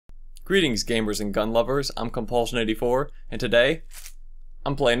Greetings gamers and gun lovers, I'm Compulsion84, and today,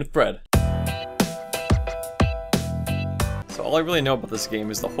 I'm playing with bread. So all I really know about this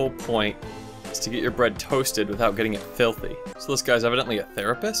game is the whole point is to get your bread toasted without getting it filthy. So this guy's evidently a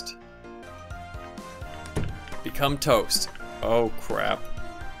therapist? Become toast. Oh crap.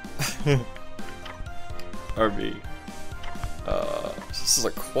 RB. This is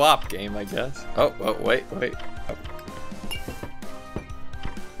a QWOP game, I guess. Oh, wait. Oh.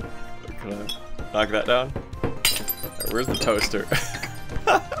 Can I knock that down? Right, where's the toaster?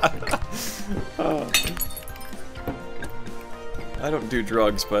 Oh. I don't do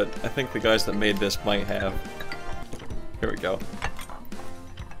drugs, but I think the guys that made this might have. Here we go.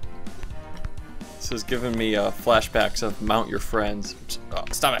 This is giving me flashbacks of Mount Your Friends. Oh,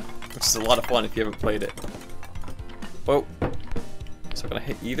 stop it! Which is a lot of fun if you haven't played it. Whoa. So I'm gonna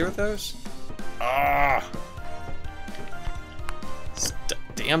hit either of those? Ah!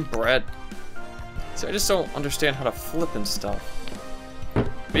 Damn bread. See, I just don't understand how to flip and stuff.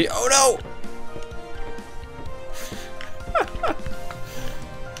 Oh no!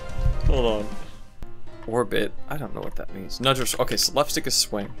 Hold on. Orbit. I don't know what that means. Nudge or okay, so left stick is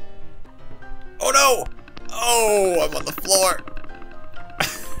swing. Oh no! Oh, I'm on the floor.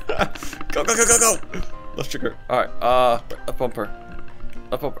 Go! Left trigger. Alright, up bumper.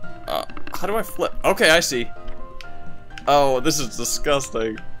 Up bumper. How do I flip? Okay, I see. Oh, this is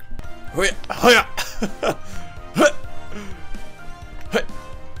disgusting.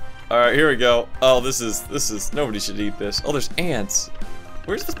 Alright, here we go. Oh, this is nobody should eat this. Oh, there's ants.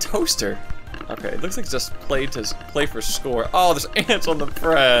 Where's the toaster? Okay, it looks like it's just play for score. Oh, there's ants on the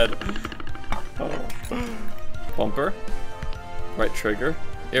bread. Oh. Bumper. Right trigger.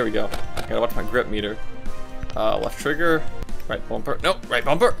 Here we go. I gotta watch my grip meter. Left trigger. Right bumper. Nope, right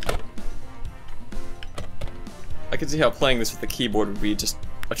bumper. I can see how playing this with the keyboard would be just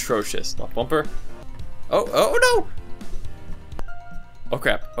atrocious. Left bumper. Oh no! Oh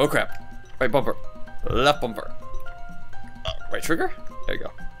crap. Right bumper. Left bumper. Right trigger. There you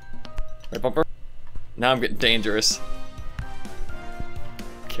go. Right bumper. Now I'm getting dangerous.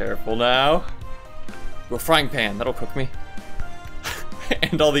 Careful now. Ooh, a frying pan. That'll cook me.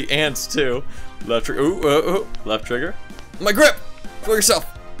 And all the ants too. Left trigger. Ooh. Left trigger. My grip! Kill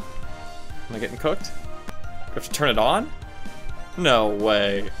yourself! Am I getting cooked? Do I have to turn it on? No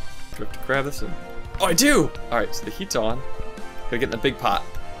way. Do I have to grab this and... Oh, I do! Alright, so the heat's on. Gotta get in the big pot.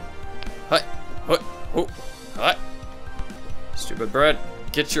 Hut. Stupid bread.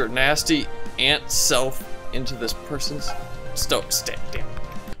 Get your nasty ant self into this person's stove. Damn.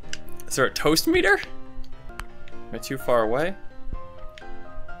 Is there a toast meter? Am I too far away?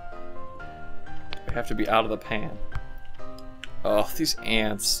 I have to be out of the pan. Oh, these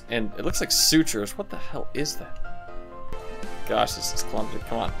ants. And it looks like sutures. What the hell is that? Gosh, this is clumsy.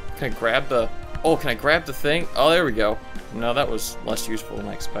 Come on. Can I grab the... Oh, can I grab the thing? Oh, there we go. No, that was less useful than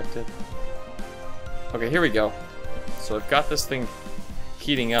I expected. Okay, here we go. So I've got this thing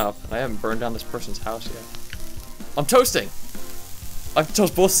heating up. I haven't burned down this person's house yet. I'm toasting! I have to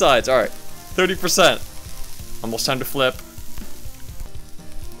toast both sides. Alright. 30%. Almost time to flip.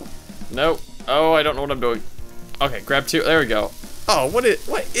 Nope. Oh, I don't know what I'm doing. Okay, grab two. There we go. Oh, what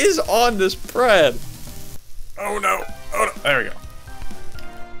is on this bread? Oh no. There we go.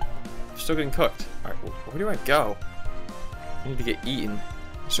 I'm still getting cooked. Alright, where do I go? I need to get eaten.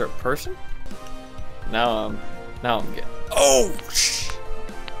 Is there a person? Now I'm getting... Oh! Shh.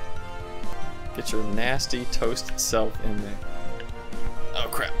 Get your nasty toasted self in there. Oh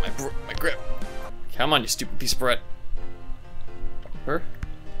crap, my grip. Come on, you stupid piece of bread. Bumper.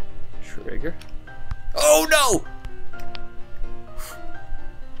 Trigger. Oh no!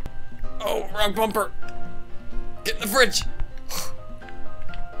 Oh, wrong bumper. Get in the fridge.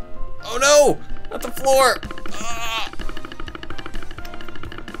 Oh no! Not the floor! Ah.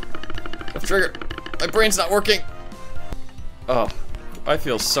 Left trigger. My brain's not working. Oh, I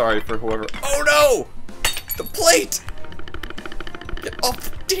feel sorry for whoever. Oh no! The plate! Get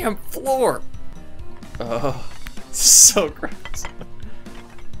off the damn floor! Oh, this is so gross.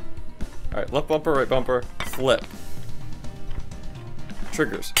 Alright, left bumper, right bumper, flip.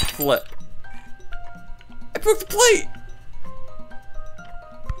 Triggers, flip. I broke the plate!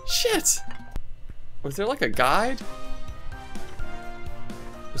 Shit! Was there like a guide?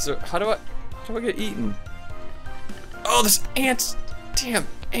 Is there, how do I get eaten? Oh, there's ants! Damn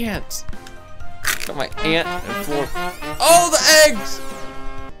ants! Got my ant and floor. Oh, the eggs!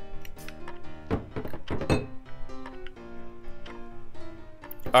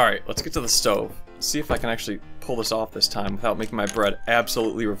 Alright, let's get to the stove. See if I can actually pull this off this time without making my bread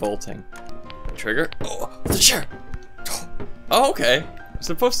absolutely revolting. Trigger. Oh, the chair! Oh, okay. I'm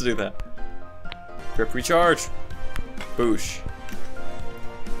supposed to do that. Grip recharge. Boosh.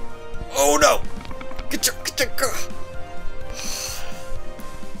 Oh no! Get your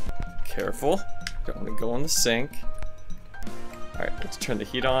Careful. Don't want to go in the sink. Alright, let's turn the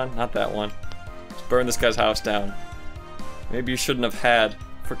heat on. Not that one. Let's burn this guy's house down. Maybe you shouldn't have had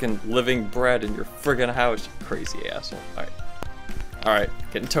freaking living bread in your friggin' house, you crazy asshole. Alright. Alright,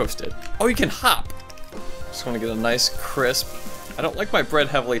 getting toasted. Oh, you can hop! Just want to get a nice crisp. I don't like my bread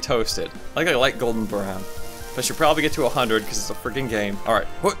heavily toasted. I like golden brown. But I should probably get to 100 because it's a freaking game. Alright,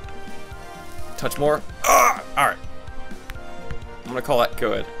 what? Touch more. Ah! Alright. I'm gonna call that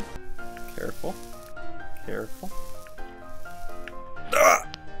good. Careful. Careful. Ah!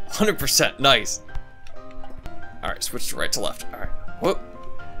 100%, nice. Alright, switch to right to left. Alright. Whoop.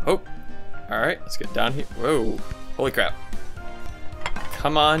 Whoop. Alright, let's get down here. Whoa. Holy crap.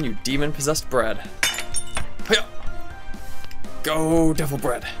 Come on, you demon-possessed bread. Hiya! Go, devil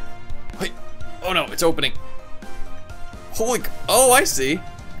bread. Hey. Oh no, it's opening. Holy, oh, I see.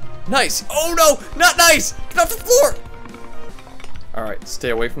 Nice. Oh no, not nice. Get off the floor. All right, stay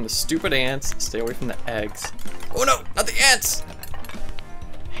away from the stupid ants. Stay away from the eggs. Oh no, not the ants.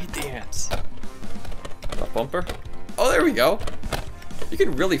 I hate the ants. A bumper. Oh, there we go. You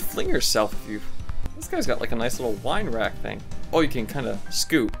can really fling yourself if you. This guy's got like a nice little wine rack thing. Oh, you can kind of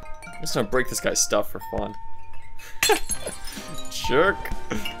scoop. I'm just gonna break this guy's stuff for fun. Jerk.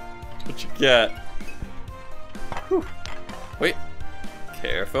 What you get? Whew. Wait.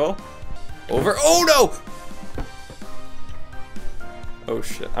 Careful. Over. Oh no! Oh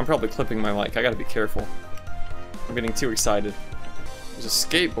shit. I'm probably clipping my mic. I gotta be careful. I'm getting too excited. There's a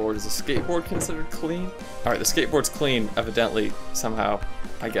skateboard. Is a skateboard considered clean? Alright, the skateboard's clean, evidently, somehow.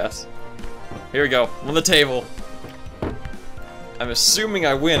 I guess. Here we go. I'm on the table. I'm assuming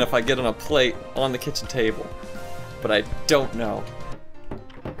I win if I get on a plate on the kitchen table. But I don't know.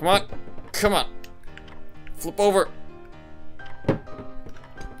 Come on. Come on. Flip over.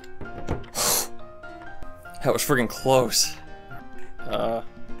 That was friggin' close.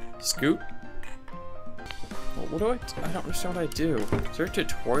 Scoot? Well, what do I don't understand what I do. Is there a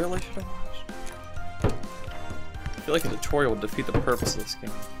tutorial I should have watched? I feel like a tutorial would defeat the purpose of this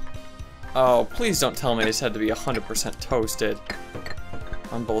game. Oh, please don't tell me this had to be 100% toasted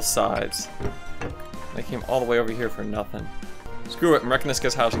on both sides. I came all the way over here for nothing. Screw it, I'm wrecking this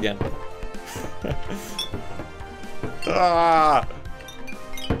guy's house again. Ah!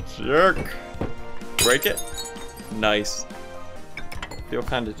 Jerk! Break it? Nice. Feel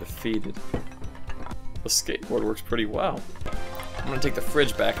kind of defeated. The skateboard works pretty well. I'm gonna take the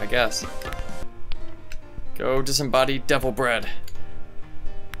fridge back, I guess. Go disembodied devil bread.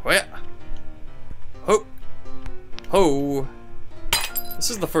 Oh yeah! Ho! Ho! This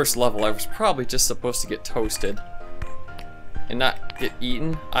is the first level. I was probably just supposed to get toasted and not get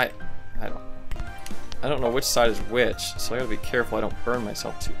eaten. I don't know which side is which, so I gotta be careful I don't burn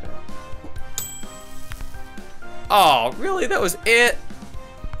myself too bad. Oh, really? That was it?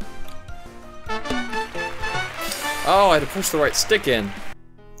 Oh, I had to push the right stick in.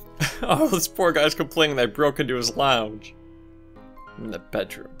 Oh, this poor guy's complaining that I broke into his lounge. In the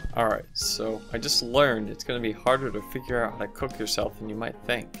bedroom. Alright, so I just learned it's gonna be harder to figure out how to cook yourself than you might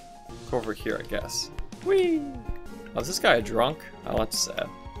think. Go over here, I guess. Whee! Oh, is this guy a drunk? Oh, that's sad.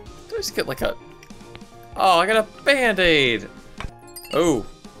 Did I just get like a... Oh, I got a band-aid! Oh,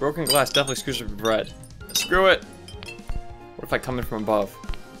 broken glass definitely screws up your bread. Screw it! What if I come in from above?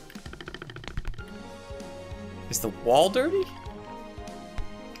 Is the wall dirty?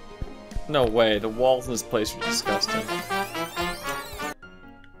 No way, the walls in this place are disgusting.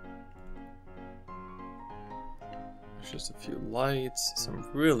 There's just a few lights, some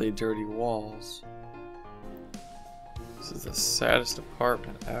really dirty walls. This is the saddest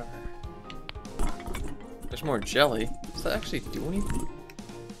apartment ever. There's more jelly. Does that actually do anything?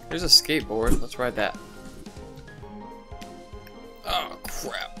 There's a skateboard. Let's ride that. Oh,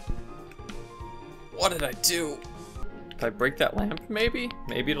 crap. What did I do? Did I break that lamp, maybe?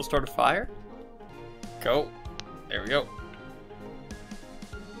 Maybe it'll start a fire? Go. There we go.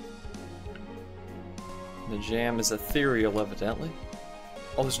 The jam is ethereal, evidently.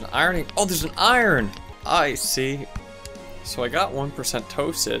 Oh, there's an ironing. Oh, there's an iron! I see. So I got 1%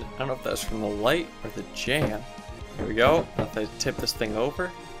 toasted. I don't know if that's from the light or the jam. Here we go. If I tip this thing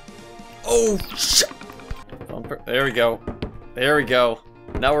over. Oh, shit! Bumper. There we go. There we go.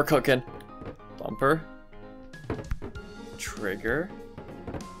 Now we're cooking. Bumper. Trigger.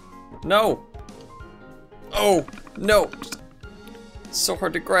 No! Oh, no! It's so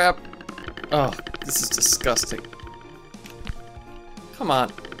hard to grab. Oh, this is disgusting. Come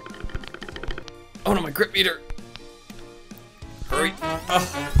on. Oh no, my grip meter! Hurry!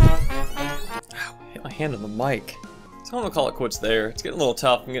 Oh. Ow, hit my hand on the mic. So I'm gonna call it quits there. It's getting a little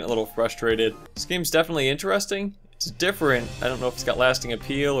tough. I'm getting a little frustrated. This game's definitely interesting. It's different. I don't know if it's got lasting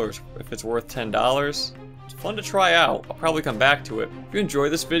appeal or if it's worth $10. It's fun to try out. I'll probably come back to it. If you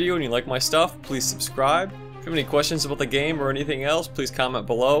enjoyed this video and you like my stuff, please subscribe. If you have any questions about the game or anything else, please comment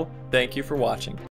below. Thank you for watching.